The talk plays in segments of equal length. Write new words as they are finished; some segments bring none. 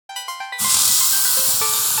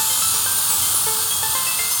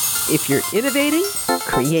If you're innovating,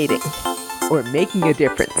 creating, or making a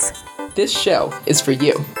difference, this show is for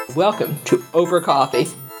you. Welcome to Over Coffee.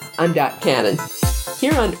 I'm Dot Cannon.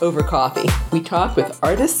 Here on Over Coffee, we talk with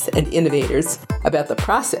artists and innovators about the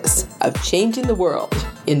process of changing the world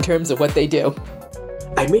in terms of what they do.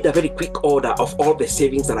 I made a very quick order of all the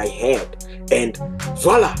savings that I had, and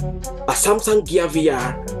voila, a Samsung Gear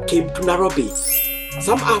VR came to Nairobi.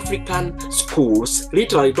 Some African schools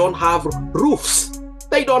literally don't have roofs.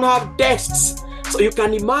 They don't have desks. So you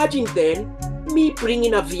can imagine then me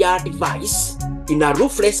bringing a VR device in a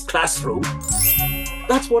roofless classroom.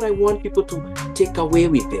 That's what I want people to take away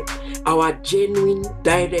with them. Our genuine,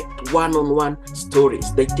 direct, one-on-one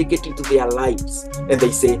stories. They take it into their lives and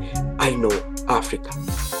they say, I know Africa.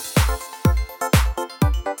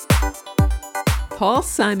 Paul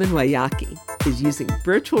Simon Waiyaki is using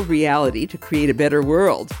virtual reality to create a better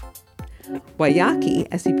world. Waiyaki,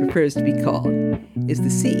 as he prefers to be called, is the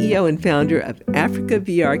CEO and founder of Africa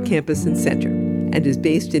VR Campus and Center and is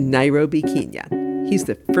based in Nairobi, Kenya. He's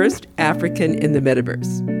the first African in the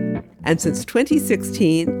metaverse. And since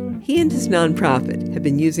 2016, he and his nonprofit have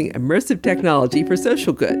been using immersive technology for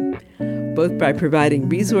social good, both by providing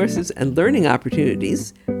resources and learning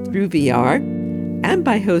opportunities through VR and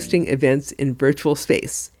by hosting events in virtual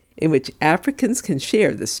space in which Africans can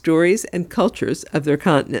share the stories and cultures of their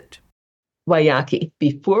continent. Waiyaki,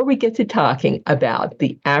 before we get to talking about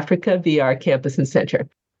the Africa VR Campus and Center,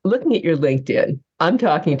 looking at your LinkedIn, I'm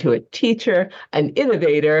talking to a teacher, an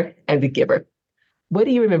innovator, and a giver. What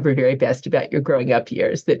do you remember very best about your growing up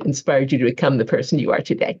years that inspired you to become the person you are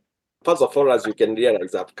today? First of all, as you can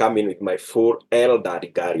realize, I've come in with my full elder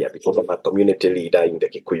regalia because I'm a community leader in the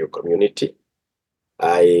Kikuyu community.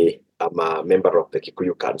 I am a member of the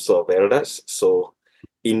Kikuyu Council of Elders. So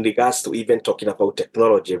in regards to even talking about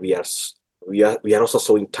technology, we are also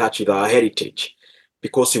so in touch with our heritage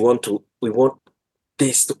because we want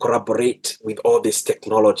this to collaborate with all this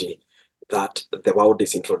technology that the world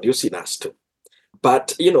is introducing us to.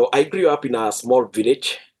 But, I grew up in a small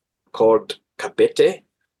village called Kabete.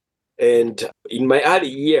 And in my early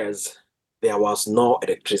years, there was no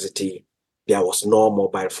electricity. There was no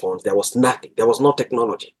mobile phones. There was nothing. There was no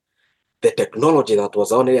technology. The technology that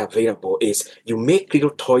was only available is you make little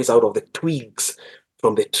toys out of the twigs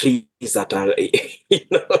from the trees that are in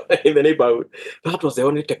the neighborhood. That was the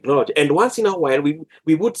only technology. And once in a while,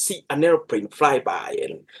 we would see an airplane fly by,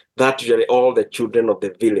 and that usually all the children of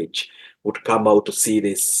the village would come out to see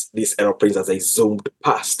these airplanes as they zoomed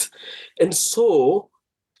past. And so,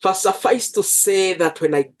 suffice to say that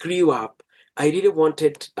when I grew up, I really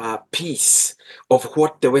wanted a piece of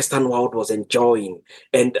what the Western world was enjoying.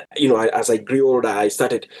 And, as I grew older, I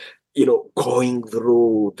started going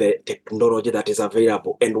through the technology that is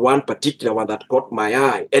available. And one particular one that caught my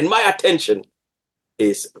eye and my attention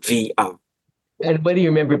is VR. And what do you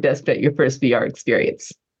remember best about your first VR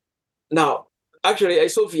experience? Now, actually, I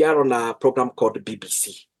saw VR on a program called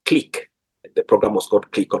BBC, Click. The program was called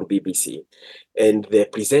Click on BBC. And the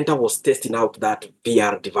presenter was testing out that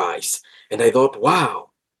VR device. And I thought,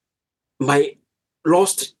 wow, my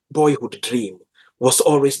lost boyhood dream was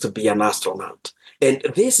always to be an astronaut. And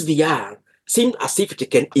this VR seemed as if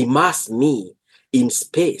it can immerse me in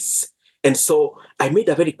space. And so I made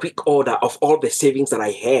a very quick order of all the savings that I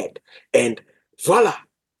had. And voila,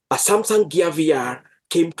 a Samsung Gear VR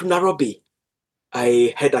came to Nairobi.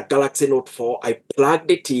 I had a Galaxy Note 4. I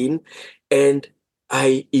plugged it in and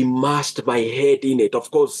I immersed my head in it.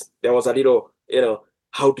 Of course, there was a little,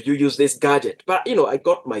 how do you use this gadget? But, I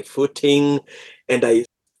got my footing and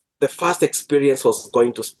the first experience was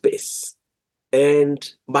going to space. And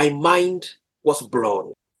my mind was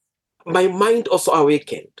blown. My mind also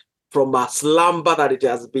awakened from a slumber that it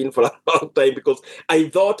has been for a long time because I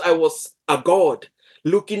thought I was a god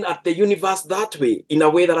looking at the universe that way, in a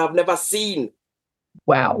way that I've never seen.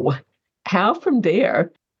 Wow. How from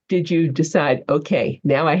there did you decide, okay,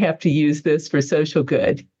 now I have to use this for social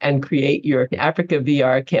good and create your Africa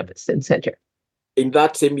VR Campus and Center? In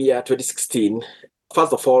that same year, 2016,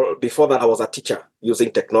 first of all, before that, I was a teacher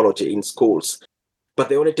using technology in schools. But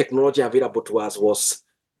the only technology available to us was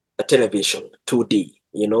a television, 2D,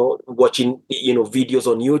 watching, videos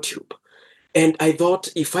on YouTube. And I thought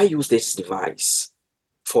if I use this device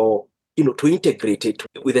for, to integrate it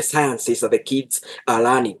with the sciences that the kids are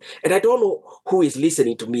learning. And I don't know who is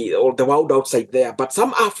listening to me or the world outside there, but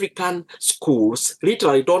some African schools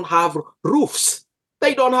literally don't have roofs.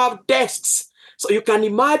 They don't have desks. So you can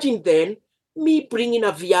imagine then me bringing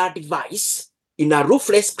a VR device in a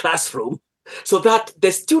roofless classroom so that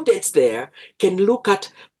the students there can look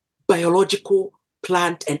at biological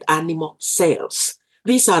plant and animal cells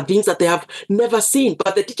These are things that they have never seen,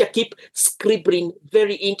 but the teacher keep scribbling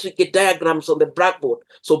very intricate diagrams on the blackboard.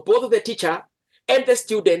 So both the teacher and the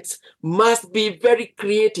students must be very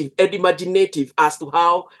creative and imaginative as to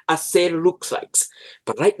how a cell looks like.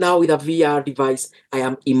 But right now with a VR device, I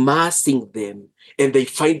am immersing them and they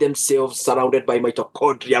find themselves surrounded by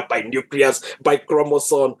mitochondria, by nucleus, by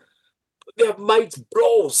chromosome. Their minds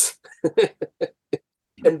blows.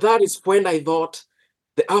 And that is when I thought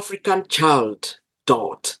the African child,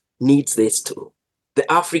 Dot, needs this too. The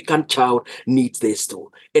African child needs this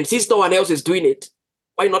too. And since no one else is doing it,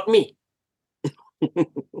 why not me?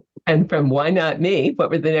 And from why not me,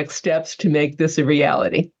 what were the next steps to make this a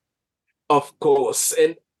reality? Of course.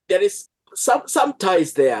 And there is some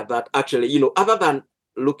ties there that actually, other than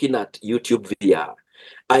looking at YouTube VR,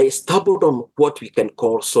 I stumbled on what we can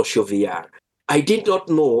call social VR. I did not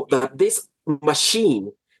know that this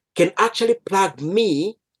machine can actually plug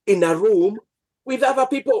me in a room with other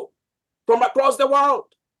people from across the world.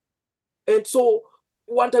 And so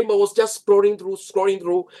one time I was just scrolling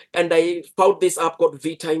through, and I found this app called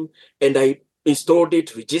VTime, and I installed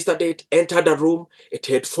it, registered it, entered a room. It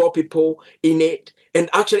had 4 people in it. And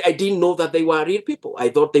actually, I didn't know that they were real people. I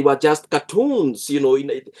thought they were just cartoons,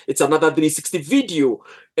 it's another 360 video.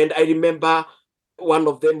 And I remember one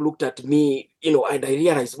of them looked at me, and I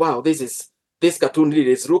realized, wow, this cartoon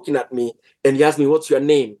really is looking at me. And he asked me, what's your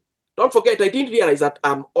name? Don't forget, I didn't realize that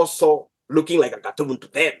I'm also looking like a cartoon to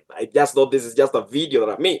them. I just thought this is just a video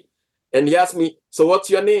that I made. And he asked me, so what's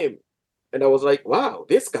your name? And I was like, wow,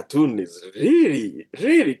 this cartoon is really,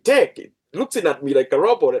 really tech. It looking at me like a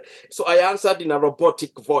robot. So I answered in a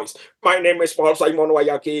robotic voice, my name is Paul Simon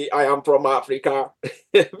Wayaki. I am from Africa.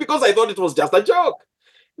 Because I thought it was just a joke.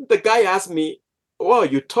 The guy asked me, wow,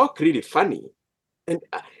 you talk really funny. And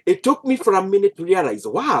it took me for a minute to realize,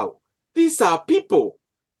 wow, these are people.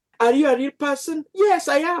 Are you a real person? Yes,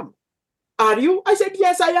 I am. Are you? I said,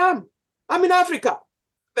 yes, I am. I'm in Africa.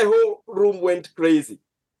 The whole room went crazy.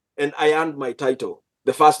 And I earned my title,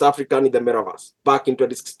 the first African in the Metaverse, back in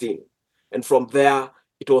 2016. And from there,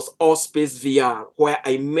 it was All Space VR, where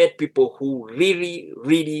I met people who really,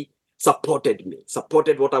 really supported me,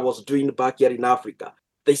 supported what I was doing back here in Africa.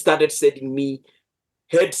 They started sending me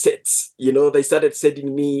headsets, they started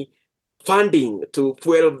sending me funding to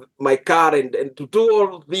fuel my car and to do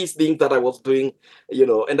all these things that I was doing,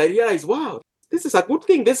 and I realized, wow, this is a good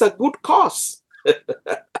thing. This is a good cause.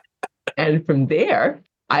 And from there,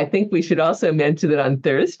 I think we should also mention that on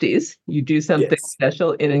Thursdays, you do something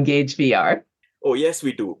special in Engage VR. Oh, yes,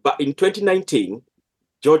 we do. But in 2019,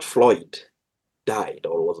 George Floyd died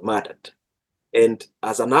or was murdered. And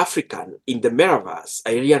as an African in the Metaverse,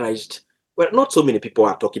 I realized, well, not so many people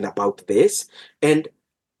are talking about this. And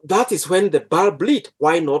that is when the bulb lit.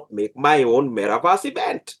 Why not make my own Metaverse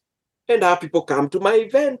event? And have people come to my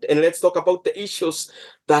event and let's talk about the issues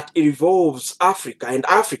that involves Africa and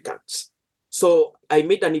Africans. So I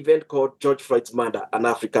made an event called George Floyd's Murder, an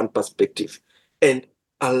African Perspective. And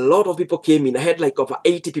a lot of people came in. I had like over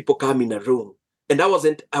 80 people come in a room. And I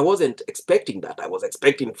wasn't expecting that. I was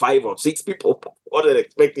expecting 5 or 6 people. I wasn't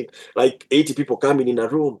expecting like 80 people coming in a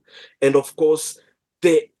room. And of course,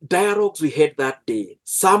 the dialogues we had that day,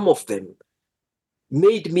 some of them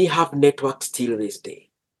made me have networks till this day.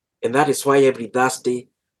 And that is why every Thursday,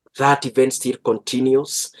 that event still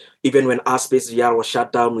continues. Even when our Space VR was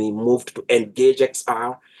shut down, we moved to Engage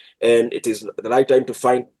XR. And it is the right time to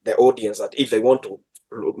find the audience that if they want to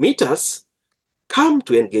meet us, come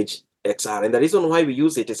to Engage XR. And the reason why we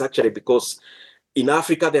use it is actually because in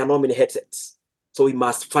Africa, there are not many headsets. So we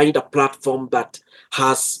must find a platform that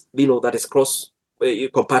has, that is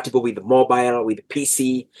compatible with mobile, with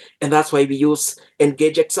PC. And that's why we use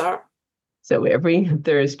Engage XR. So every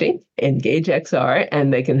Thursday, Engage XR,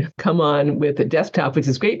 and they can come on with a desktop, which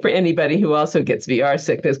is great for anybody who also gets VR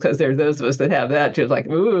sickness, because there are those of us that have that, just like,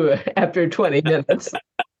 ooh, after 20 minutes.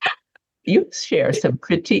 You share some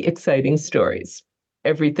pretty exciting stories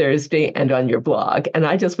every Thursday and on your blog, and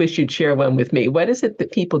I just wish you'd share one with me. What is it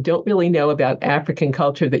that people don't really know about African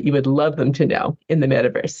culture that you would love them to know in the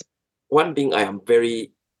metaverse? One thing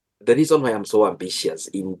the reason why I'm so ambitious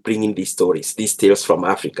in bringing these stories, these tales from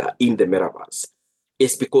Africa in the metaverse,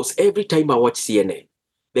 is because every time I watch CNN,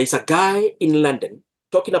 there's a guy in London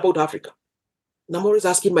talking about Africa. And I'm always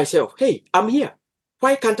asking myself, hey, I'm here.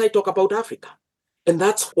 Why can't I talk about Africa? And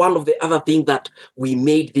that's one of the other things that we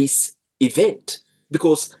made this event,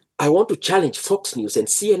 because I want to challenge Fox News and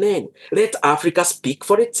CNN. Let Africa speak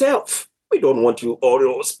for itself. We don't want you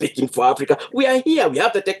all speaking for Africa. We are here. We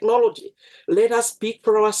have the technology. Let us speak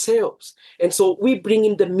for ourselves. And so we bring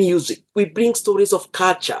in the music. We bring stories of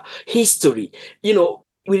culture, history. We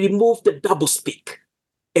remove the doublespeak.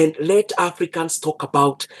 and let Africans talk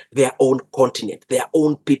about their own continent, their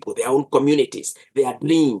own people, their own communities, their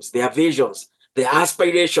dreams, their visions, their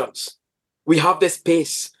aspirations. We have the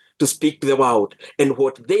space to speak to the world. And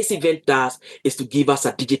what this event does is to give us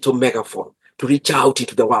a digital megaphone to reach out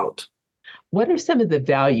into the world. What are some of the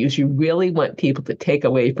values you really want people to take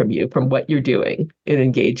away from you, from what you're doing in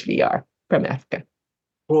Engage VR from Africa?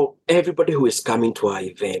 Well, everybody who is coming to our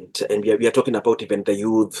event, and we are talking about even the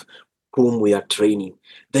youth whom we are training,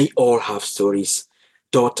 they all have stories.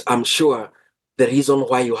 Dot, I'm sure the reason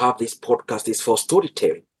why you have this podcast is for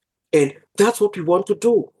storytelling. And that's what we want to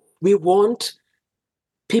do. We want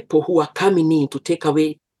people who are coming in to take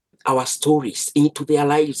away our stories into their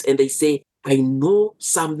lives, and they say, I know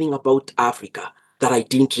something about Africa that I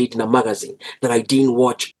didn't read in a magazine, that I didn't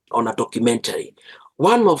watch on a documentary.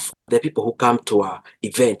 One of the people who come to our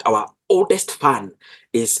event, our oldest fan,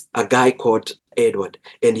 is a guy called Edward,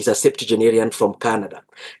 and he's a septuagenarian from Canada.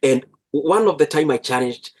 And one of the time I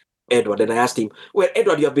challenged Edward and I asked him, well,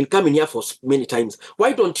 Edward, you have been coming here for many times.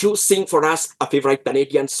 Why don't you sing for us a favorite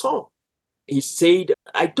Canadian song? He said,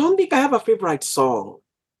 I don't think I have a favorite song.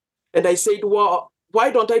 And I said, well, why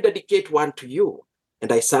don't I dedicate one to you?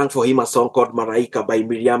 And I sang for him a song called Maraika by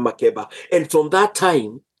Miriam Makeba. And from that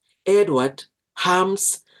time, Edward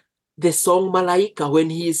hums the song Malaika when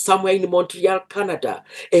he is somewhere in Montreal, Canada.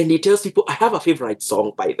 And he tells people, I have a favorite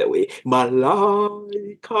song, by the way,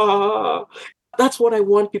 Malaika. That's what I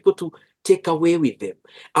want people to take away with them.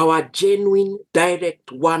 Our genuine,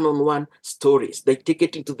 direct, one-on-one stories. They take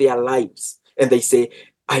it into their lives and they say,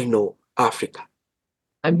 I know Africa.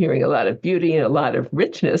 I'm hearing a lot of beauty and a lot of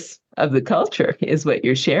richness of the culture is what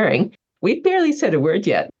you're sharing. We've barely said a word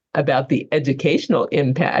yet about the educational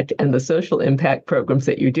impact and the social impact programs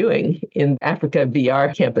that you're doing in Africa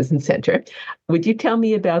VR Campus and Center. Would you tell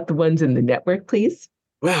me about the ones in the network, please?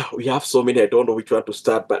 Well, we have so many, I don't know which one to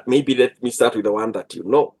start, but maybe let me start with the one that you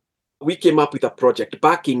know. We came up with a project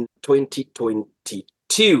back in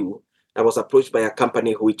 2022. I was approached by a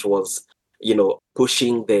company which was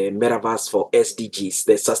pushing the metaverse for SDGs,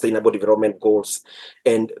 the Sustainable Development Goals.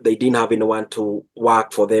 And they didn't have anyone to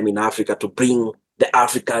work for them in Africa to bring the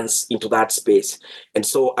Africans into that space. And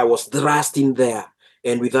so I was thrust in there.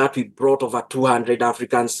 And with that, we brought over 200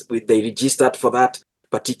 Africans. They registered for that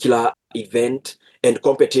particular event and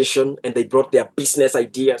competition, and they brought their business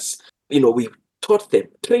ideas. We taught them,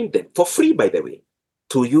 trained them for free, by the way,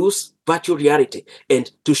 to use virtual reality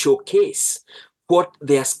and to showcase what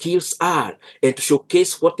their skills are and to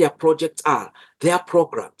showcase what their projects are, their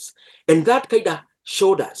programs. And that kind of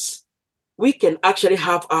showed us we can actually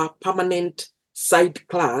have a permanent side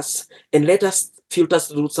class and let us filter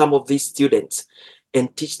through some of these students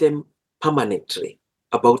and teach them permanently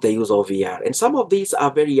about the use of VR. And some of these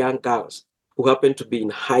are very young girls who happen to be in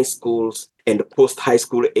high schools and post-high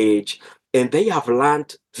school age. And they have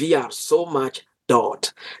learned VR so much,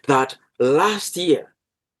 that last year,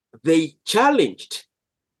 they challenged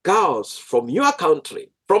girls from your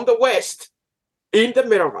country, from the West, in the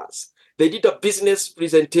metaverse. They did a business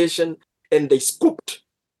presentation and they scooped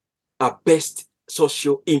a Best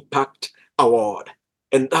Social Impact Award.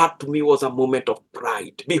 And that to me was a moment of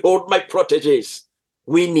pride. Behold my proteges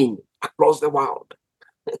winning across the world.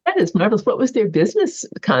 That is marvelous. What was their business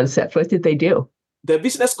concept? What did they do? The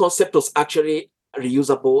business concept was actually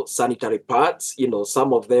reusable sanitary pads.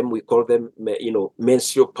 Some of them, we call them,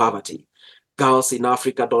 menstrual poverty. Girls in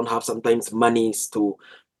Africa don't have sometimes monies to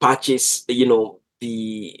purchase,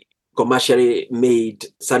 the commercially made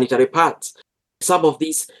sanitary pads. Some of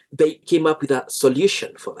these, they came up with a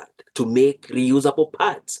solution for that, to make reusable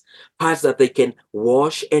pads that they can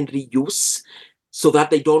wash and reuse so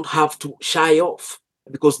that they don't have to shy off,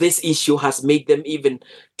 because this issue has made them even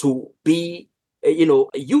to be,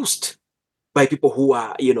 used by people who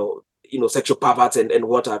are, sexual perverts and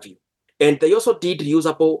what have you. And they also did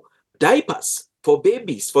reusable diapers for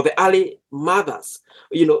babies, for the early mothers,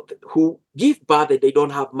 who give birth and they don't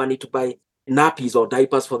have money to buy nappies or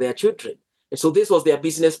diapers for their children. And so this was their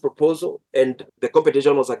business proposal. And the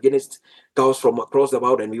competition was against girls from across the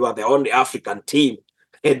world. And we were the only African team.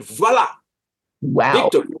 And voila! Wow.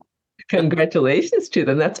 Victory. Congratulations to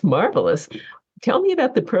them. That's marvelous. Tell me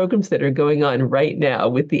about the programs that are going on right now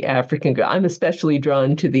with the African girl. I'm especially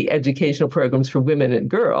drawn to the educational programs for women and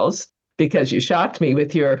girls because you shocked me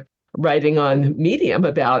with your writing on Medium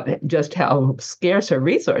about just how scarce are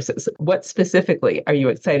resources. What specifically are you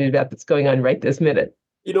excited about that's going on right this minute?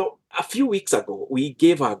 A few weeks ago, we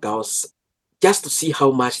gave our girls, just to see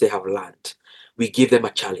how much they have learned, we gave them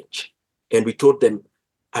a challenge. And we told them,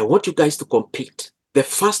 I want you guys to compete. The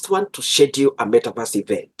first one to schedule a metaverse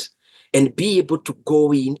event and be able to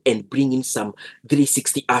go in and bring in some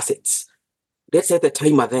 360 assets. Let's set the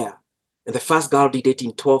timer there. And the first girl did it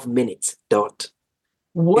in 12 minutes, dot.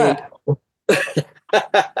 Wow.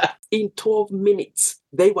 In 12 minutes,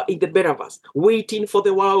 they were in the metaverse, waiting for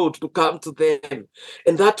the world to come to them.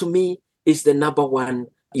 And that to me is the number one,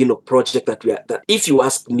 project that if you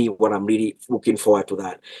ask me what I'm really looking forward to,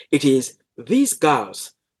 that it is these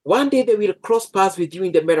girls, one day they will cross paths with you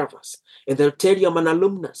in the metaverse and they'll tell you, I'm an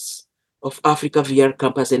alumnus of Africa VR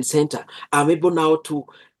Campus and Center. I'm able now to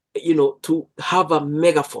have a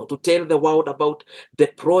megaphone to tell the world about the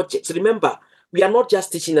projects. Remember, we are not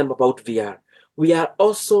just teaching them about VR. We are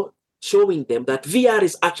also showing them that VR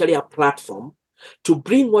is actually a platform to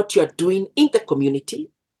bring what you are doing in the community.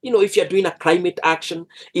 If you're doing a climate action,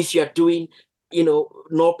 if you're doing,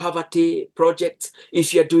 no poverty projects,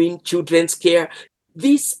 if you're doing children's care,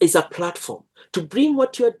 this is a platform to bring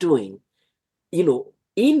what you're doing,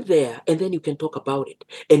 in there, and then you can talk about it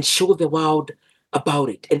and show the world about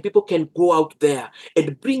it. And people can go out there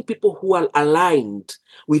and bring people who are aligned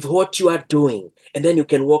with what you are doing. And then you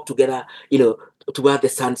can walk together, toward the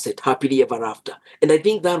sunset, happily ever after. And I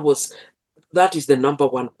think that is the number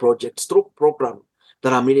one stroke program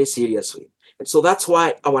that I'm really serious with. And so that's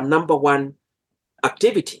why our number one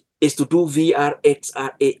activity is to do VR,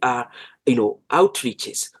 XR, AR,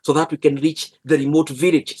 outreaches so that we can reach the remote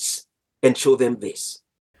villages and show them this.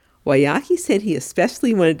 Waiyaki said he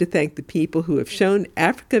especially wanted to thank the people who have shown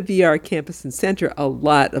Africa VR Campus and Center a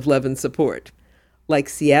lot of love and support, like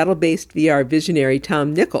Seattle-based VR visionary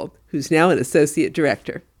Tom Nickel, who's now an associate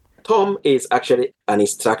director. Tom is actually an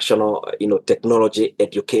instructional, technology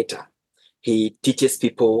educator. He teaches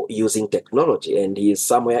people using technology, and he is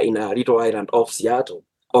somewhere in a little island off Seattle,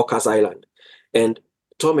 Orcas Island. And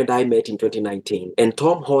Tom and I met in 2019, and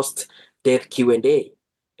Tom hosts Death Q&A.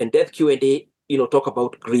 And Death Q&A, talk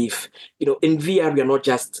about grief. In VR, we are not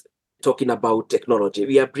just talking about technology.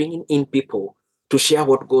 We are bringing in people to share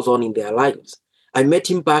what goes on in their lives. I met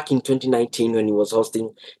him back in 2019 when he was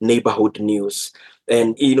hosting Neighborhood News.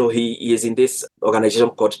 And, he is in this organization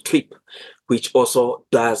called TRIP, which also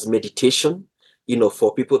does meditation,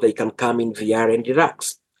 for people. They can come in VR and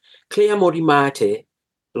relax. Claire Morimate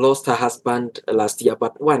lost her husband last year,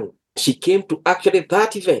 but won. She came to actually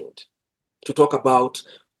that event to talk about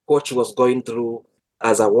what she was going through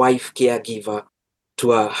as a wife caregiver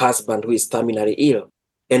to her husband who is terminally ill.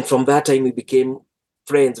 And from that time, we became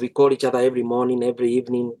friends. We call each other every morning, every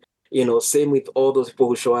evening, same with all those people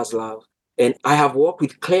who show us love. And I have worked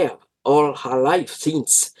with Claire all her life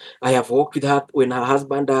since. I have worked with her when her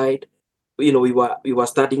husband died. We were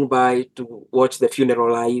standing by to watch the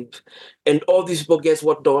funeral live. And all these people, guess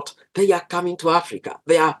what, Dot? They are coming to Africa.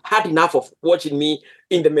 They are had enough of watching me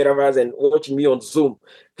in the metaverse and watching me on Zoom.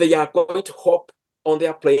 They are going to hop on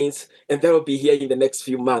their planes and they will be here in the next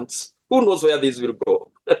few months. Who knows where this will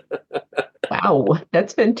go? Wow,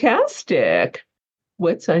 that's fantastic.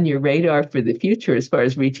 What's on your radar for the future as far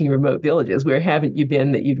as reaching remote villages? Where haven't you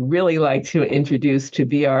been that you'd really like to introduce to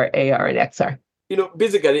VR, AR, and XR?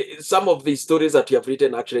 Basically, some of the stories that you have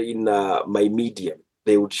written actually in my Medium,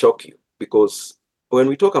 they would shock you, because when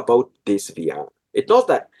we talk about this VR,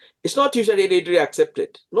 it's not usually readily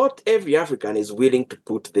accepted. Not every African is willing to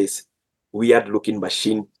put this weird-looking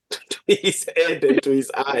machine to his head and to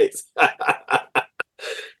his eyes.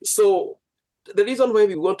 So the reason why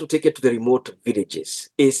we want to take it to the remote villages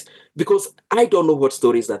is because I don't know what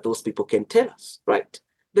stories that those people can tell us, right?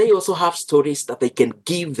 They also have stories that they can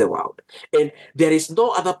give the world. And there is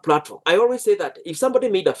no other platform. I always say that if somebody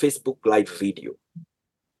made a Facebook Live video,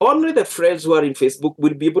 only the friends who are in Facebook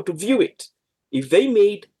will be able to view it. If they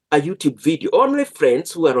made a YouTube video, only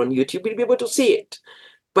friends who are on YouTube will be able to see it.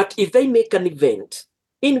 But if they make an event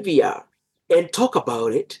in VR and talk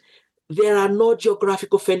about it, there are no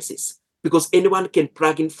geographical fences, because anyone can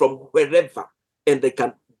plug in from wherever and they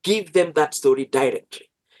can give them that story directly.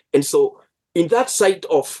 And so in that side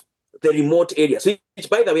of the remote areas, which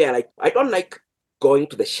by the way, I don't like going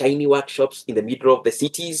to the shiny workshops in the middle of the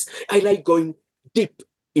cities. I like going deep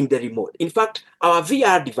in the remote. In fact, our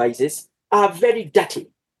VR devices are very dirty.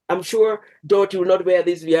 I'm sure, Dot, you will not wear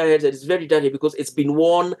these VR headsets. It's very dirty because it's been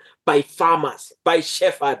worn by farmers, by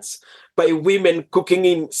shepherds, by women cooking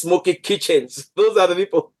in smoky kitchens. Those are the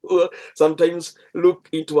people who sometimes look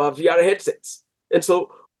into our VR headsets. And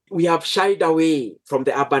so we have shied away from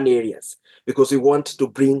the urban areas because we want to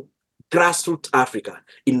bring grassroots Africa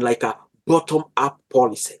in like a bottom-up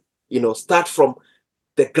policy. Start from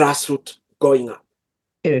the grassroots going up.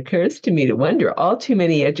 It occurs to me to wonder, all too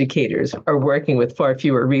many educators are working with far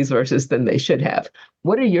fewer resources than they should have.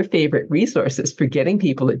 What are your favorite resources for getting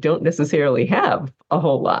people that don't necessarily have a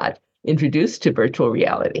whole lot introduced to virtual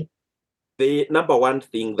reality? The number one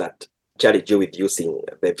thing that challenge you with using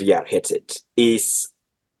the VR headset is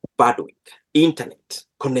bandwidth, internet,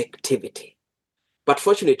 connectivity. But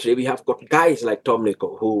fortunately, we have got guys like Tom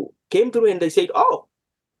Nico who came through and they said, oh,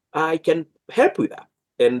 I can help with that.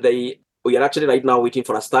 And we are actually right now waiting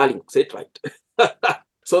for a Starlink satellite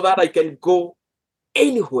so that I can go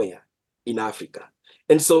anywhere in Africa.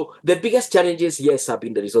 And so the biggest challenges, yes, have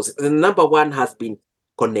been the resources. The number one has been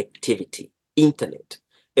connectivity, internet.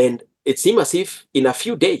 And it seems as if in a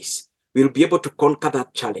few days, we'll be able to conquer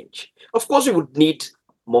that challenge. Of course, we would need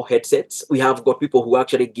more headsets. We have got people who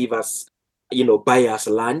actually give us, buy us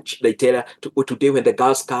lunch. They tell us, today when the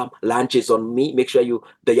girls come, lunch is on me. Make sure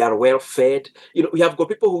they are well fed. We have got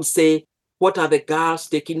people who say, what are the girls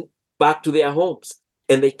taking back to their homes?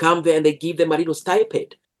 And they come there and they give them a little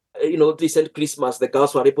stipend. Recent Christmas, the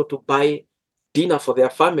girls were able to buy dinner for their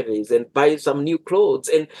families and buy some new clothes.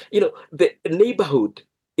 And, the neighborhood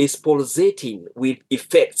is pulsating with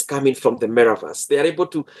effects coming from the metaverse. They are able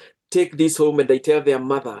to take this home and they tell their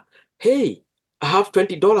mother, hey, I have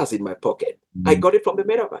 $20 in my pocket. I got it from the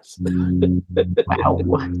metaverse. Wow.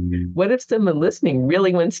 What if someone listening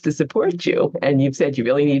really wants to support you? And you've said you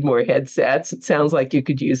really need more headsets. It sounds like you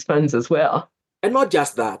could use funds as well. And not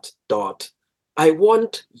just that, Dot. I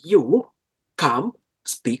want you come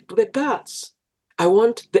speak to the girls. I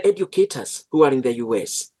want the educators who are in the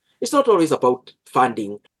US. It's not always about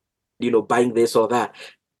funding, buying this or that.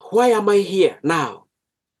 Why am I here now?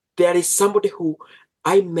 There is somebody who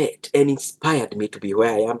I met and inspired me to be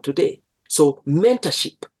where I am today. So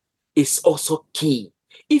mentorship is also key.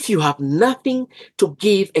 If you have nothing to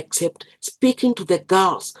give except speaking to the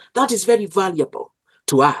girls, that is very valuable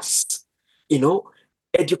to us,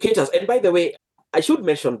 educators. And by the way, I should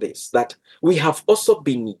mention this, that we have also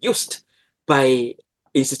been used by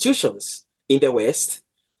institutions in the West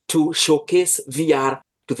to showcase VR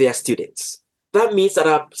to their students. That means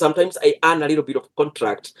that sometimes I earn a little bit of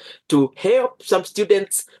contract to help some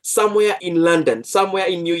students somewhere in London, somewhere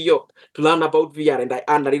in New York to learn about VR, and I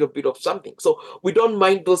earn a little bit of something. So we don't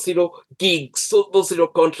mind those little gigs, those little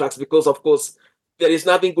contracts, because of course there is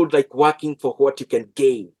nothing good like working for what you can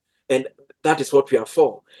gain. And that is what we are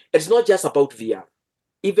for. It's not just about VR.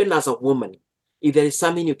 Even as a woman, if there is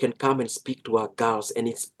something you can come and speak to our girls and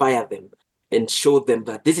inspire them and show them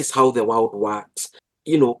that this is how the world works,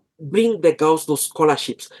 bring the girls those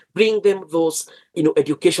scholarships, bring them those,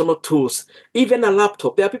 educational tools, even a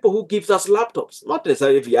laptop. There are people who give us laptops, not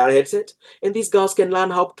necessarily VR headset, and these girls can learn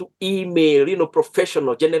how to email,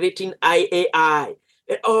 professional, generating AI,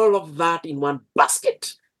 and all of that in one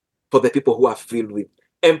basket for the people who are filled with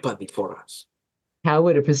empathy for us. How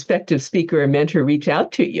would a prospective speaker or mentor reach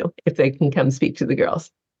out to you if they can come speak to the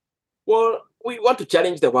girls? Well, we want to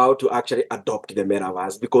challenge the world to actually adopt the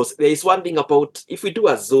metaverse, because there is one thing about, if we do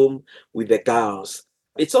a Zoom with the girls,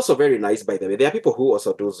 it's also very nice, by the way. There are people who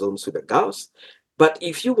also do Zooms with the girls. But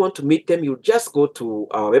if you want to meet them, you just go to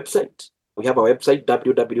our website. We have our website,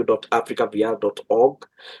 www.africavr.org.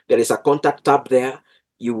 There is a contact tab there.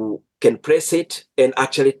 You can press it and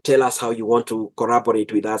actually tell us how you want to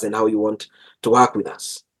collaborate with us and how you want to work with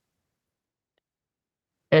us.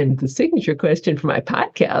 And the signature question for my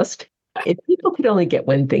podcast, if people could only get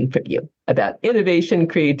one thing from you about innovation,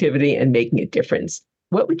 creativity, and making a difference,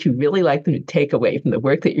 what would you really like them to take away from the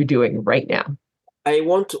work that you're doing right now? I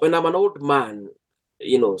want to, when I'm an old man,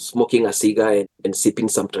 smoking a cigar and sipping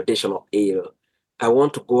some traditional ale, I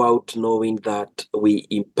want to go out knowing that we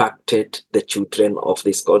impacted the children of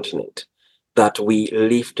this continent, that we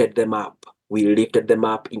lifted them up. We lifted them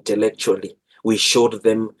up intellectually. We showed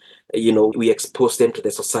them, we exposed them to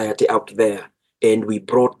the society out there, and we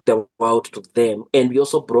brought the world to them, and we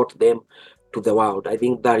also brought them to the world. I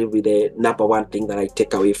think that will be the number one thing that I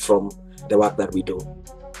take away from the work that we do.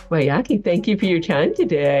 Waiyaki, thank you for your time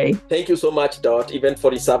today. Thank you so much, Dot, even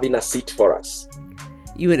for reserving a seat for us.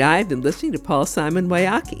 You and I have been listening to Paul Simon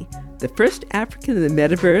Waiyaki, the first African in the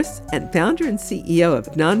metaverse and founder and CEO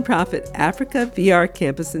of nonprofit Africa VR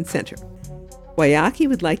Campus and Center. Waiyaki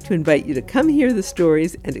would like to invite you to come hear the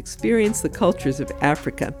stories and experience the cultures of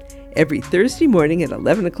Africa every Thursday morning at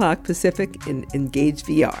 11 o'clock Pacific in Engage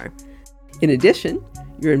VR. In addition,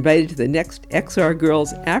 you're invited to the next XR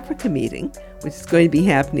Girls Africa meeting, which is going to be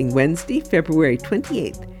happening Wednesday, February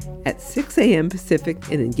 28th at 6 a.m. Pacific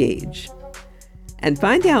in Engage. And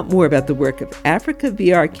find out more about the work of Africa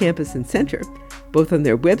VR Campus and Center, both on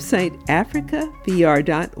their website,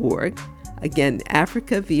 africavr.org, again,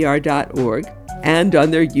 africavr.org, and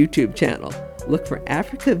on their YouTube channel. Look for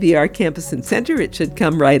Africa VR Campus and Center. It should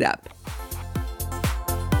come right up.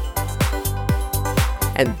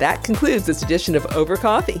 And that concludes this edition of Over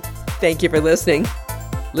Coffee. Thank you for listening.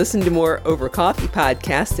 Listen to more Over Coffee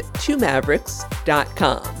podcasts at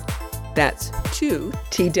twomavericks.com. That's 2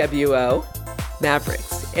 TWO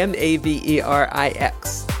Mavericks,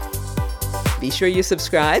 Maverix. Be sure you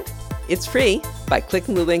subscribe. It's free by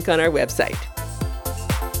clicking the link on our website.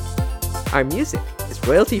 Our music is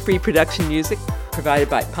royalty-free production music provided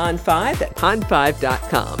by Pond5 at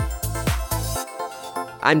pond5.com.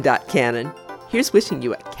 I'm Dot Cannon. Here's wishing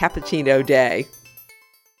you a cappuccino day.